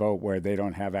opportunity to vote where they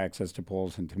don't have access to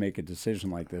polls and to make a decision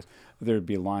like this, there'd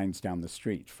be lines down the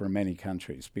street for many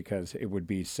countries, because it would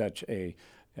be such a,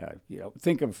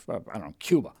 think of,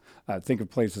 Cuba. Think of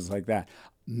places like that.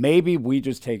 Maybe we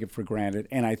just take it for granted.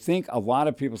 And I think a lot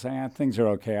of people say, things are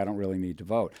okay, I don't really need to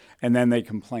vote. And then they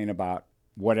complain about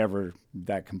whatever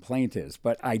that complaint is.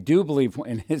 But I do believe,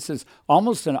 and this is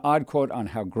almost an odd quote on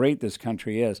how great this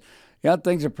country is,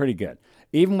 things are pretty good.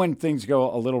 Even when things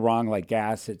go a little wrong, like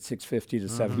gas at $6.50 to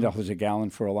 $7 a gallon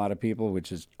for a lot of people,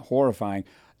 which is horrifying,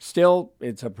 still,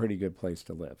 it's a pretty good place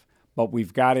to live. But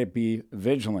we've got to be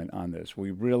vigilant on this.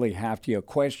 We really have to.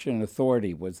 Question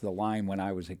authority was the line when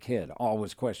I was a kid.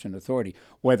 Always question authority,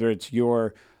 whether it's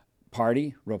your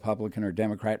party, Republican or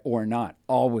Democrat, or not.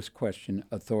 Always question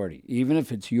authority. Even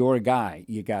if it's your guy,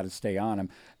 you got to stay on him.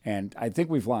 And I think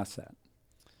we've lost that.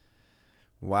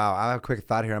 Wow. I have a quick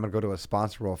thought here. I'm going to go to a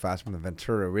sponsor real fast from the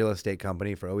Ventura Real Estate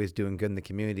Company for always doing good in the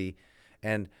community,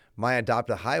 and my Adopt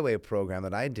a Highway program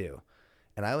that I do.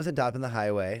 And I was adopting the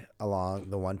highway along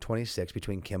the 126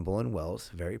 between Kimball and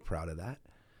Wells. Very proud of that.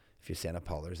 If you Santa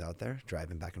Paulers out there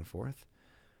driving back and forth.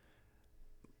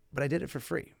 But I did it for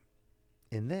free.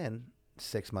 And then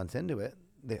 6 months into it,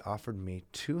 they offered me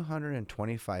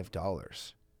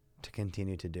 $225 to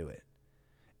continue to do it.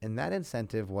 And that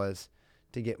incentive was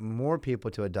to get more people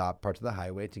to adopt parts of the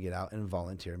highway, to get out and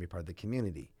volunteer and be part of the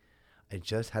community. I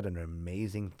just had an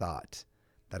amazing thought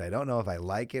that I don't know if I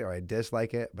like it or I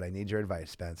dislike it, but I need your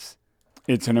advice, Spence.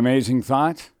 It's an amazing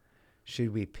thought.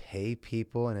 Should we pay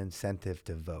people an incentive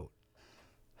to vote?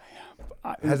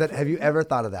 Have you ever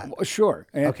thought of that? Sure.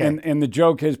 Okay. And the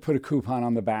joke is, put a coupon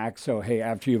on the back. So, hey,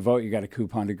 after you vote, you got a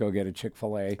coupon to go get a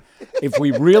Chick-fil-A. If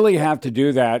we really have to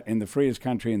do that in the freest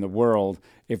country in the world,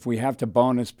 if we have to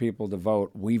bonus people to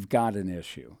vote, we've got an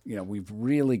issue. We've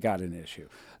really got an issue.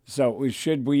 So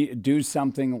should we do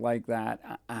something like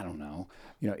that? I don't know.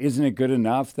 Isn't it good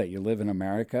enough that you live in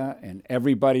America and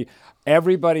everybody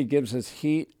gives us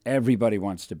heat? Everybody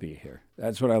wants to be here.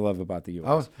 That's what I love about the U.S.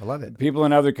 Oh, I love it. People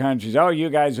in other countries, you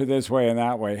guys are this way and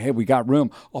that way. Hey, we got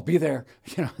room. I'll be there.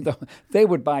 They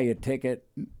would buy you a ticket.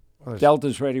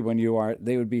 Delta's ready when you are.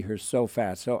 They would be here so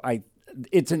fast. So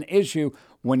it's an issue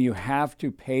when you have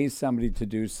to pay somebody to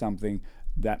do something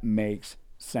that makes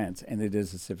sense, and it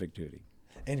is a civic duty.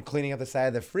 And cleaning up the side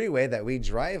of the freeway that we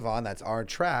drive on, that's our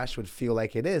trash, would feel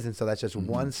like it is. And so that's just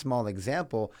one small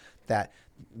example that,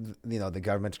 the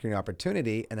government's creating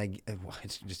opportunity. And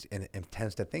it's just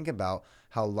intense to think about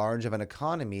how large of an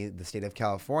economy the state of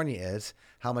California is,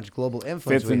 how much global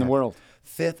influence Fifth in the world.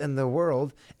 Fifth in the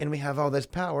world. And we have all this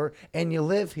power, and you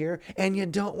live here, and you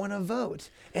don't want to vote,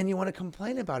 and you want to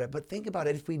complain about it. But think about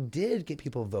it. If we did get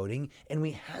people voting and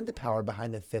we had the power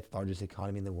behind the fifth largest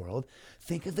economy in the world,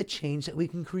 think of the change that we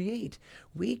can create.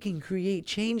 We can create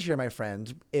change here, my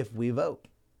friends, if we vote.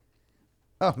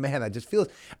 Oh man, I just feel,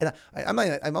 and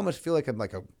I almost feel like I'm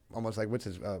like what's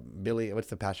his Billy? What's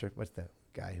the pastor? What's the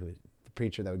guy the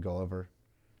preacher that would go over?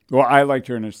 Well, I liked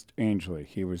Ernest Angley.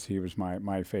 He was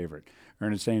my favorite.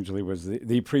 Ernest Angley was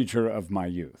the preacher of my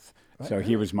youth. Right. So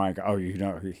he was my,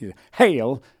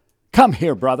 Hail, come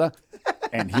here, brother.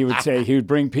 And he would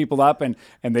bring people up and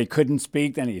they couldn't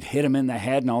speak. Then he'd hit them in the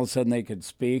head and all of a sudden they could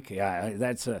speak. Yeah,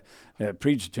 that's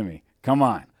preach to me. Come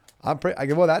on.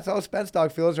 Well, that's how Spence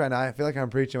Dog feels right now. I feel like I'm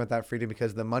preaching with that freedom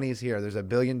because the money's here. There's $1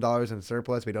 billion in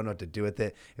surplus. We don't know what to do with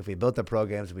it. If we built the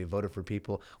programs, if we voted for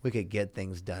people, we could get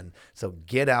things done. So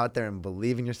get out there and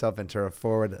believe in yourself, Ventura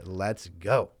Forward. Let's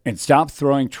go. And stop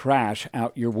throwing trash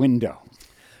out your window.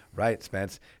 Right,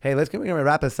 Spence. Hey, we're going to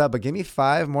wrap this up, but give me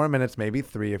 5 more minutes, maybe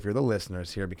 3 if you're the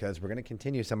listeners here, because we're going to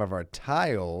continue some of our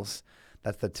tiles.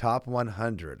 That's the top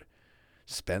 100.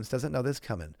 Spence doesn't know this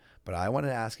coming, but I want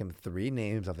to ask him 3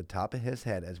 names off the top of his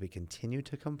head as we continue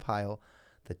to compile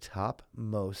the top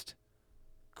most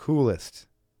coolest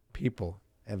people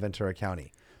in Ventura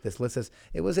County. This list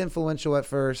it was influential at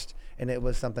first, and it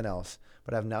was something else,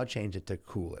 but I've now changed it to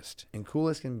coolest. And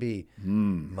coolest can be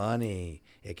money.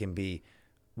 It can be,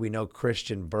 we know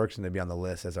Christian Burke's going to be on the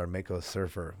list as our Mako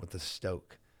surfer with the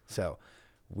Stoke. So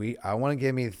I want to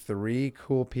give me 3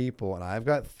 cool people, and I've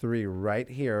got 3 right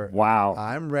here. Wow.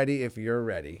 I'm ready if you're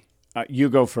ready. You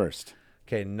go first.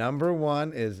 Okay, number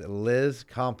 1 is Liz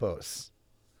Campos.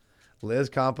 Liz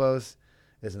Campos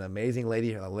is an amazing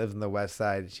lady that lives on the west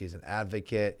side. She's an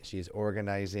advocate. She's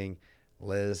organizing.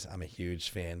 Liz, I'm a huge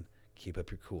fan. Keep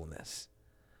up your coolness.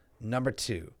 Number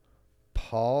 2,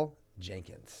 Paul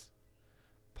Jenkins.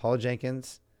 Paul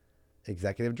Jenkins,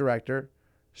 Executive Director,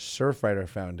 Surfrider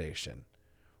Foundation.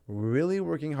 Really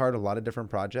working hard on a lot of different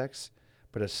projects,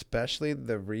 but especially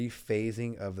the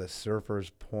rephasing of the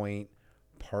Surfers Point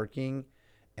parking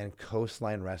and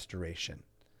coastline restoration.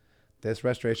 This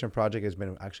restoration project has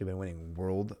been winning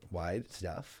worldwide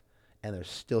stuff, and there's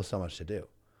still so much to do.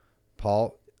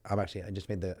 Paul, I just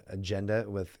made the agenda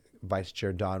with Vice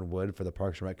Chair Don Wood for the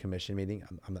Parks and Rec Commission meeting.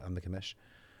 I'm the commish,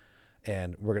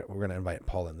 and we're gonna invite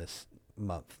Paul in this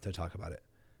month to talk about it.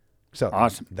 So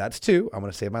awesome. That's 2. I'm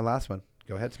gonna save my last one.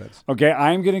 Go ahead, Spence. Okay,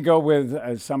 I'm going to go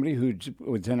with somebody who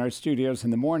was in our studios in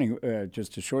the morning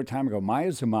just a short time ago, Maya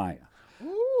Zumaya.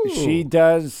 Ooh. She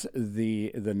does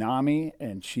the NAMI,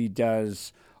 and she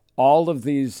does all of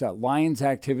these Lions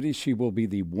activities. She will be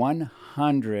the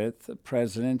 100th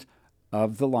president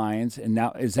of the Lions. And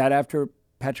now, is that after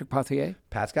Patrick Pothier?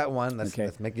 Pat's got 1. Let's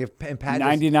give Pat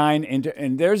 99.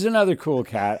 And there's another cool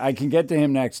cat. I can get to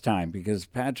him next time because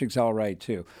Patrick's all right,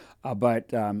 too.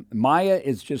 But Maya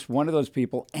is just one of those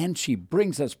people, and she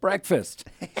brings us breakfast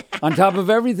on top of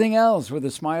everything else with a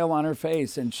smile on her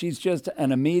face. And she's just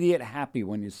an immediate happy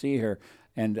when you see her.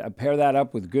 And pair that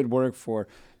up with good work for,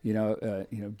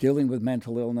 dealing with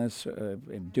mental illness,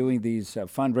 and doing these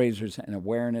fundraisers and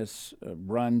awareness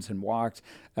runs and walks.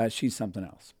 She's something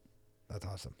else. That's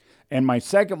awesome. And my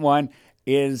second one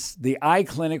is the eye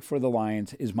clinic for the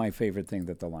Lions is my favorite thing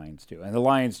that the Lions do. And the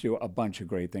Lions do a bunch of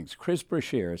great things. Chris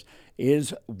Brashears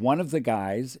is one of the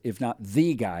guys, if not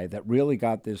the guy, that really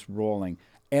got this rolling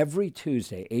every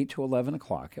Tuesday, 8 to 11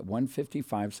 o'clock at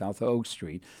 155 South Oak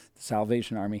Street, the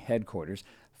Salvation Army headquarters.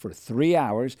 For 3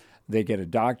 hours, they get a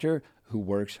doctor who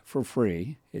works for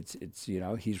free. It's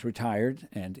he's retired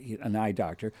and an eye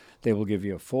doctor. They will give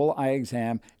you a full eye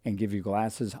exam and give you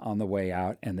glasses on the way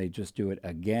out, and they just do it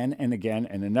again and again.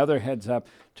 And another heads up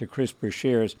to Chris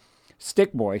Brashears,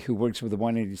 Stick Boy, who works with the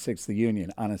 186th the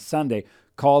Union, on a Sunday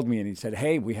called me and he said,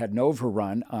 hey, we had an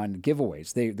overrun on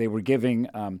giveaways. They were giving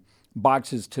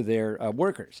boxes to their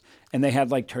workers, and they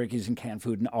had like turkeys and canned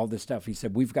food and all this stuff. He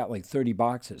said, we've got like 30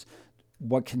 boxes.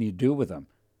 What can you do with them?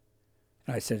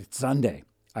 And I said, it's Sunday.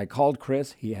 I called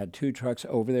Chris. He had 2 trucks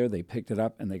over there. They picked it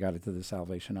up, and they got it to the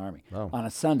Salvation Army. Oh. On a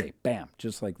Sunday. Bam,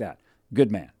 just like that.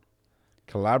 Good man.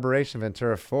 Collaboration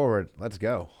Ventura Forward. Let's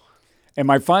go. And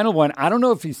my final one, I don't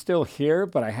know if he's still here,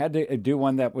 but I had to do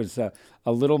one that was a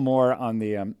little more on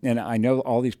the, and I know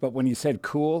all these, but when you said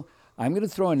cool, I'm going to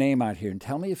throw a name out here and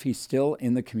tell me if he's still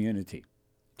in the community.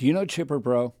 Do you know Chipper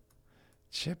Bro?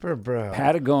 Chipper Bro.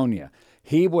 Patagonia.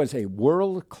 He was a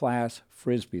world-class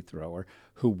Frisbee thrower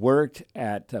who worked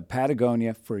at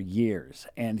Patagonia for years.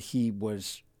 And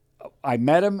I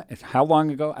met him, how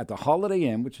long ago? At the Holiday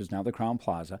Inn, which is now the Crown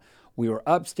Plaza. We were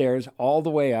upstairs all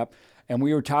the way up, and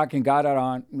we were talking, got it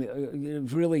on,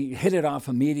 really hit it off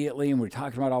immediately, and we were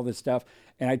talking about all this stuff.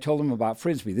 And I told him about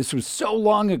Frisbee. This was so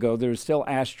long ago, there were still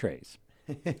ashtrays.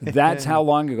 That's how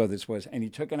long ago this was. And he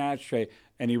took an ashtray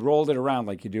and he rolled it around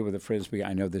like you do with a Frisbee.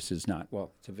 I know this is not,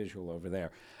 well, it's a visual over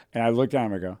there. And I looked at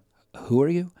him and I go, who are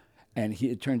you? And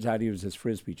it turns out he was this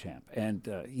Frisbee champ. And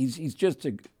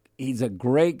he's a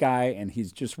great guy, and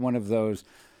he's just one of those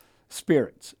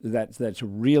spirits that's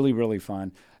really, really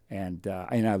fun. And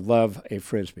I love a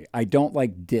Frisbee. I don't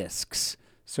like discs.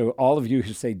 So all of you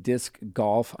who say disc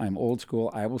golf, I'm old school.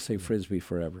 I will say Frisbee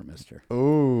forever, mister.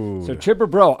 Ooh. So Chipper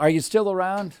Bro, are you still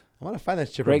around? I want to find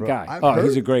this Chipper Great Bro. guy.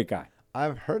 He's a great guy.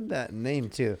 I've heard that name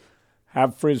too.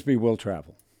 Have Frisbee, will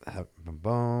travel.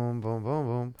 Boom, boom,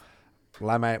 boom,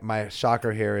 boom. My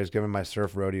shocker here is giving my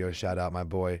surf rodeo shout out, my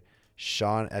boy,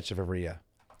 Sean Echeverria.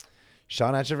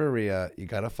 Sean Echeverria, you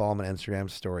got to follow him on Instagram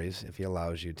stories if he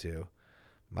allows you to.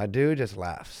 My dude just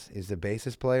laughs. He's the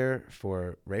bassist player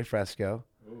for Ray Fresco.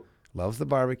 Ooh. Loves the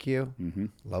barbecue. Mm-hmm.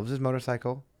 Loves his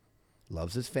motorcycle.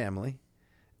 Loves his family.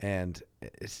 And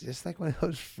it's just like one of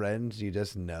those friends you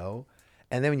just know.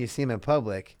 And then when you see him in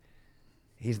public,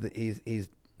 he's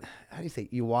how do you say?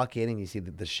 You walk in and you see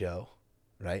the show,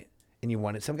 right?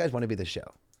 And some guys want to be the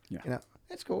show. Yeah. You know,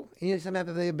 that's cool. He doesn't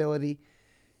have the ability.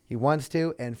 He wants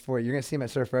to. And you're going to see him at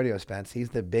Surf Rodeo, Spence. He's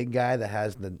the big guy that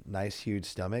has the nice, huge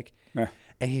stomach. Yeah.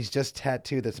 And he's just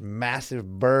tattooed this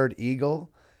massive bird eagle.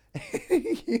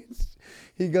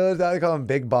 He goes out, they call him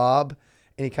Big Bob.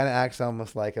 And he kind of acts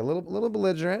almost like a little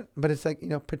belligerent, but it's like,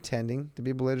 pretending to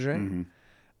be belligerent. Mm-hmm.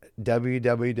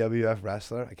 WWF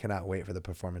wrestler. I cannot wait for the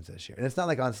performance this year. And it's not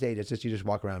like on stage. It's just you just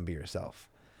walk around and be yourself.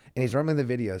 And he's running the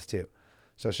videos too.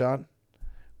 So Sean,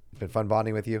 it's been fun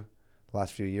bonding with you the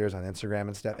last few years on Instagram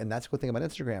and stuff. And that's the cool thing about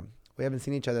Instagram. We haven't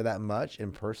seen each other that much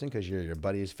in person because you're your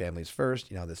buddies, families first.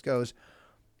 You know how this goes.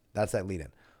 That's that lead in.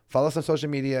 Follow us on social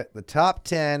media, the top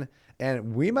 10.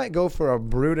 And we might go for a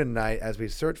brew tonight as we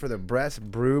search for the best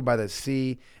brew by the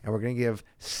sea. And we're going to give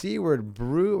Seaward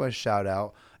Brew a shout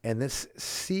out. And this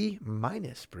C-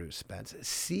 brew, Spence.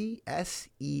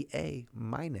 CSEA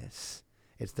minus.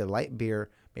 It's the light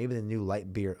beer, maybe the new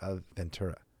light beer of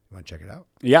Ventura. You want to check it out?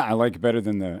 Yeah, I like it better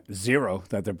than the 0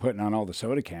 that they're putting on all the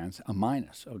soda cans. A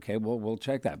minus. Okay, we'll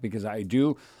check that because I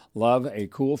do love a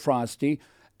cool frosty.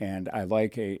 And I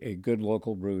like a good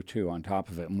local brew, too, on top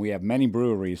of it. And we have many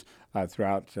breweries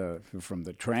throughout, from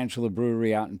the Tarantula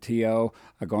Brewery out in T.O.,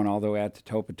 going all the way out to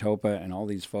Topa Topa and all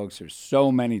these folks. There's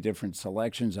so many different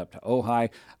selections up to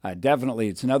Ojai. Definitely,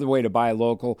 it's another way to buy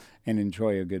local and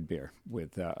enjoy a good beer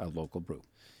with a local brew.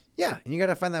 Yeah, and you got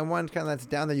to find that one kind of that's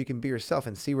down there you can be yourself.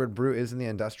 And Seaward Brew is in the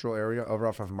industrial area over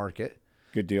off of Market.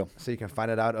 Good deal. So you can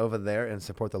find it out over there and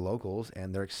support the locals,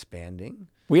 and they're expanding.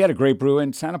 We had a great brew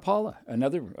in Santa Paula,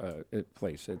 another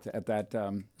place at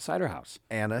that cider house.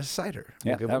 Anna Cider.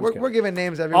 Yeah, we're giving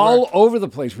names everywhere. All over the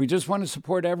place. We just want to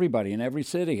support everybody in every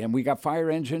city. And we got Fire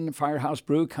Engine, Firehouse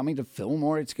Brew coming to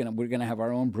Fillmore. We're going to have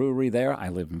our own brewery there. I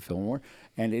live in Fillmore.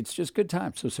 And it's just good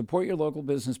time. So support your local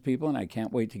business people, and I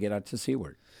can't wait to get out to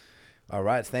Seaward. All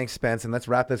right. Thanks, Spence. And let's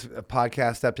wrap this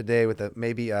podcast up today with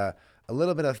maybe a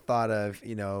little bit of thought of,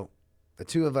 the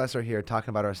two of us are here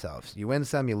talking about ourselves. You win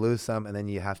some, you lose some, and then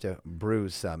you have to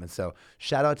bruise some. And so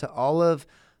shout out to all of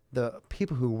the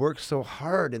people who work so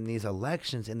hard in these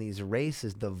elections, in these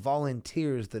races, the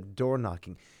volunteers, the door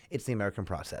knocking. It's the American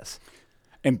process.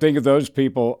 And think of those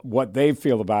people, what they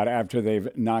feel about it after they've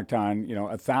knocked on,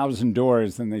 1,000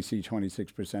 doors, then they see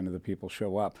 26% of the people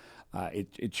show up.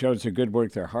 It shows their good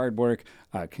work, their hard work.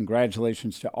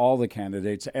 Congratulations to all the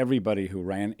candidates, everybody who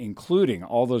ran, including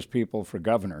all those people for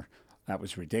governor. That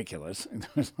was ridiculous. There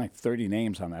was like 30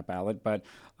 names on that ballot, but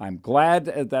I'm glad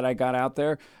that I got out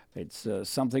there. It's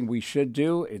something we should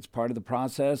do. It's part of the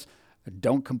process.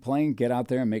 Don't complain. Get out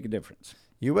there and make a difference.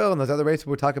 You will, and those other races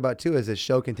we'll talk about too as this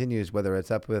show continues, whether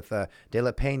it's up with De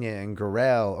La Pena and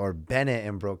Gorel, or Bennett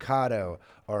and Brocado,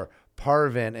 or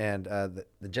Parvin and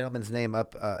the gentleman's name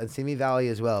up in Simi Valley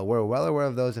as well. We're well aware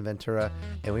of those in Ventura,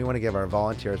 and we want to give our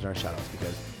volunteers and our shout-outs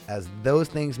because as those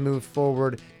things move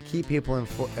forward, keep people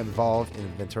involved, and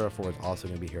Ventura Forward is also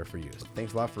going to be here for you. So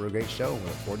thanks a lot for a great show, and we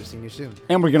look forward to seeing you soon.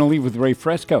 And we're going to leave with Ray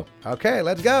Fresco. Okay,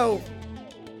 let's go.